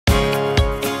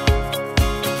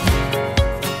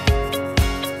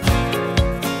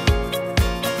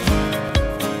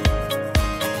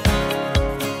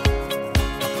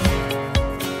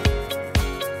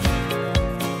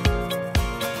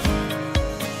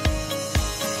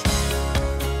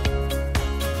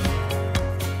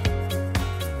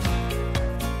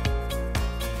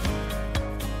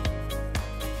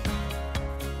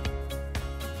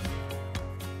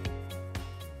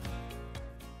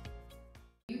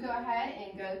go ahead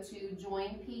and go to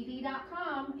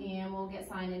joinpd.com and we'll get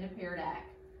signed into Pear Deck.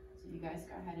 So you guys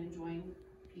go ahead and join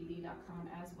pd.com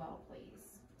as well,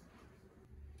 please.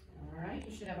 All right,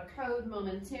 you should have a code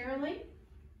momentarily.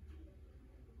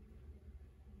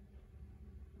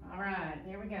 All right,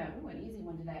 there we go. Ooh, an easy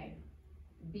one today.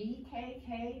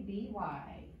 BKKBY.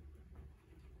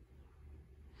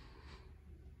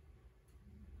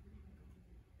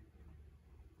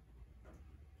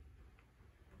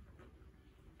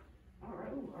 All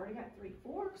right, ooh, already got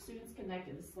 4 students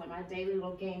connected. This is like my daily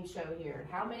little game show here.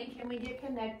 How many can we get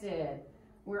connected?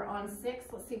 We're on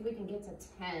 6. Let's see if we can get to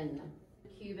 10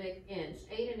 cubic inch.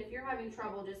 Aiden, if you're having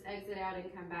trouble, just exit out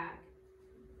and come back.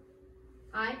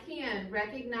 I can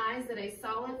recognize that a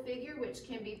solid figure which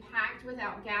can be packed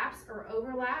without gaps or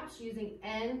overlaps using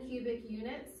n cubic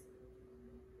units,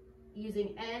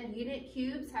 using n unit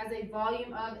cubes, has a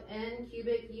volume of n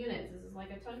cubic units. This is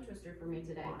like a tongue twister for me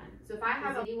today. So if I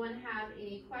have anyone have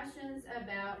any questions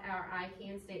about our I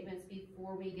can statements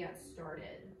before we get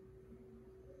started?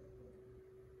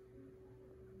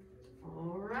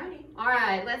 Alrighty. All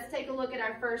right, let's take a look at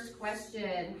our first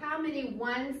question. How many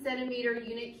 1 centimeter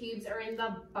unit cubes are in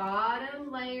the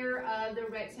bottom layer of the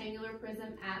rectangular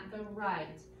prism at the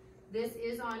right? This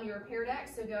is on your Pear Deck,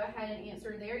 so go ahead and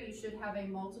answer there. You should have a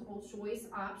multiple choice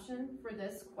option for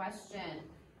this question.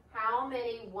 How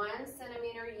many 1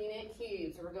 centimeter unit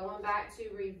cubes? We're going back to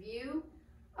review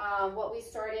what we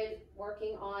started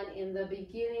working on in the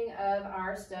beginning of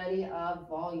our study of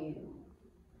volume.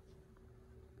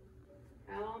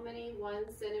 How many 1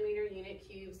 centimeter unit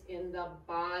cubes in the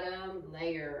bottom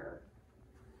layer?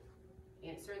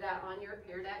 Answer that on your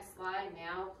Pear Deck slide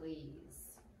now, please.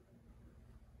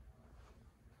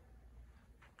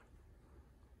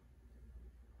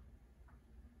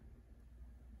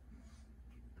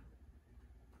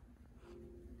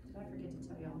 Did I forget to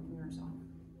tell y'all mirrors on?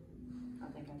 I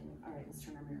think I did. All right, let's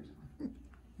turn our mirrors on.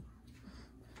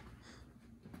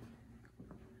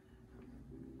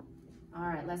 All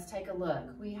right, let's take a look.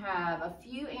 We have a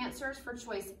few answers for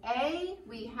choice A.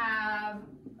 We have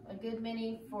a good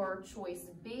many for choice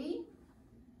B.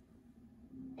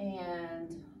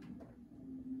 And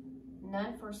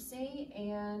none for C,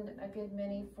 and a good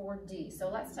many for D. So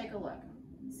let's take a look.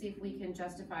 See if we can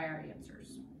justify our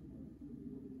answers.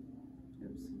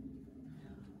 Oops.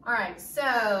 All right,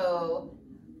 so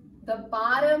the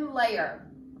bottom layer,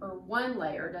 or one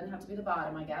layer, doesn't have to be the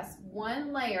bottom, I guess,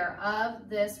 one layer of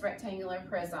this rectangular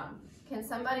prism. Can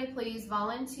somebody please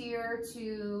volunteer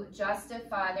to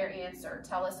justify their answer?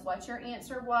 Tell us what your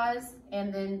answer was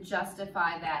and then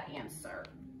justify that answer.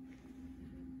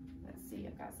 Let's see,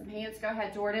 I've got some hands. Go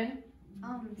ahead, Jordan.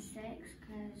 6,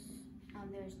 because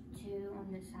there's 2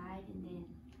 on the side and then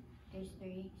there's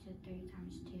 3, so 3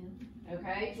 times 2.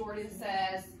 Okay, Jordan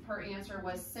says her answer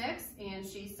was 6, and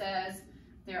she says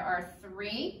there are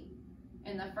 3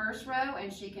 in the first row,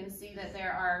 and she can see that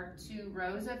there are 2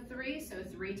 rows of 3, so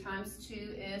 3 times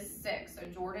 2 is 6. So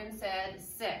Jordan said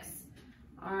 6.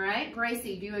 All right,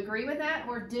 Gracie, do you agree with that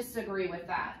or disagree with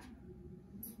that?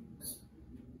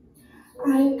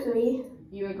 I agree.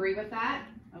 You agree with that?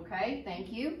 Okay,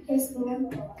 thank you. Yes, ma'am.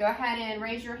 Go ahead and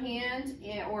raise your hand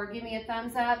or give me a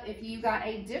thumbs up if you got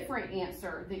a different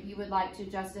answer that you would like to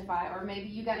justify, or maybe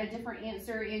you got a different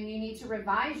answer and you need to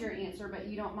revise your answer, but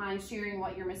you don't mind sharing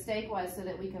what your mistake was so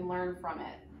that we can learn from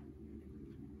it.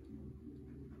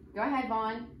 Go ahead,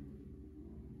 Vaughn.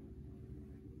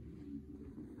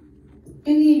 I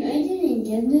mean, I didn't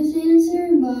give this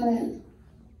answer, but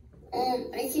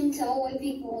I can tell why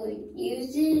people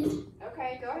used it.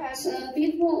 Okay, go ahead. So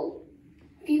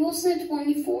people said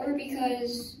 24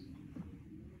 because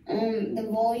the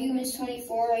volume is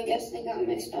 24. I guess they got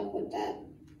mixed up with that.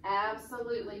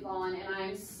 Absolutely, Vaughn, and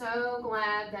I'm so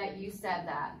glad that you said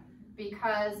that,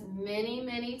 because many,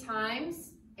 many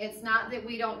times it's not that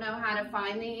we don't know how to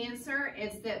find the answer,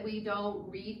 it's that we don't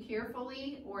read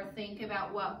carefully or think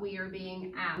about what we are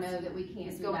being asked. Know that we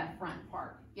can't do that front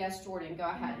part. Yes, Jordan, go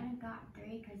ahead. I got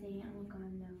 3 because they didn't look on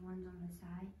the ones on the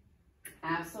side.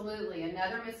 Absolutely,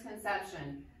 another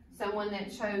misconception. Someone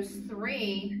that chose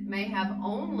 3 may have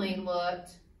only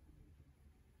looked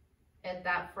at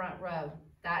that front row.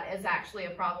 That is actually a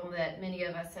problem that many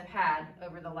of us have had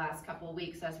over the last couple of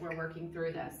weeks as we're working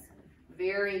through this.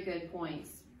 Very good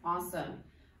points. Awesome.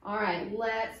 All right,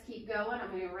 let's keep going.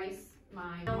 I'm going to erase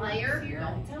my layer.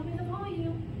 Don't tell me the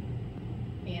volume.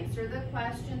 Answer the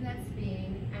question that's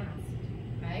being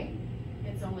asked, okay?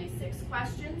 It's only 6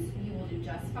 questions. You will do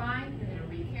just fine. You're going to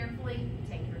read carefully,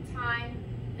 take your time,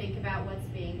 think about what's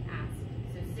being asked.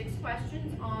 So 6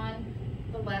 questions on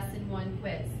the lesson 1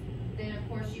 quiz. Then, of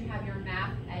course, you have your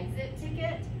math exit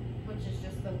ticket, which is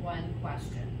just the one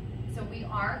question. So we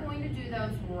are going to do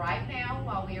those right now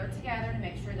while we are together to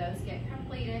make sure those get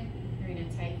completed. You're going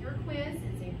to take your quiz.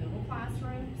 It's in Google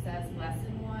Classroom. It says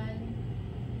lesson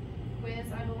 1 quiz,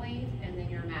 I believe, and then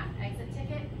your math exit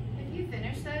ticket. If you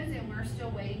finish those and we're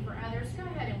still waiting for others, go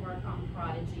ahead and work on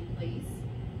Prodigy, please.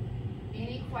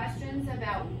 Any questions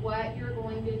about what you're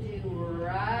going to do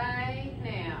right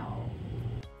now?